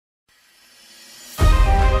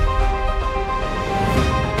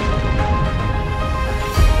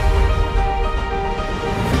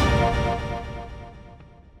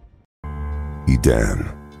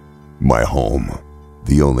Dan. My home.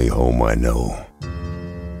 The only home I know.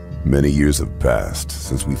 Many years have passed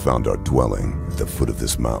since we found our dwelling at the foot of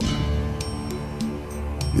this mountain.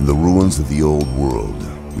 In the ruins of the old world,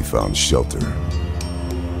 we found shelter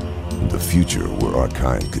and a future where our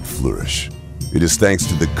kind could flourish. It is thanks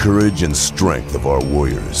to the courage and strength of our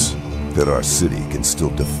warriors that our city can still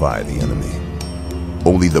defy the enemy.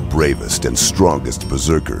 Only the bravest and strongest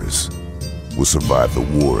berserkers will survive the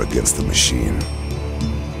war against the machine.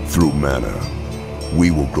 Through mana,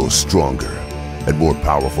 we will grow stronger and more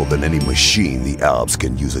powerful than any machine the Alps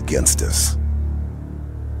can use against us.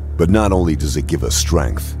 But not only does it give us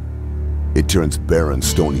strength, it turns barren,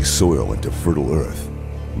 stony soil into fertile earth,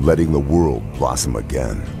 letting the world blossom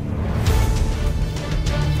again.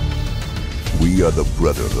 We are the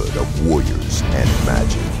brotherhood of warriors and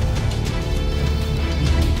magic.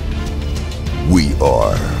 We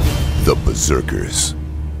are the Berserkers.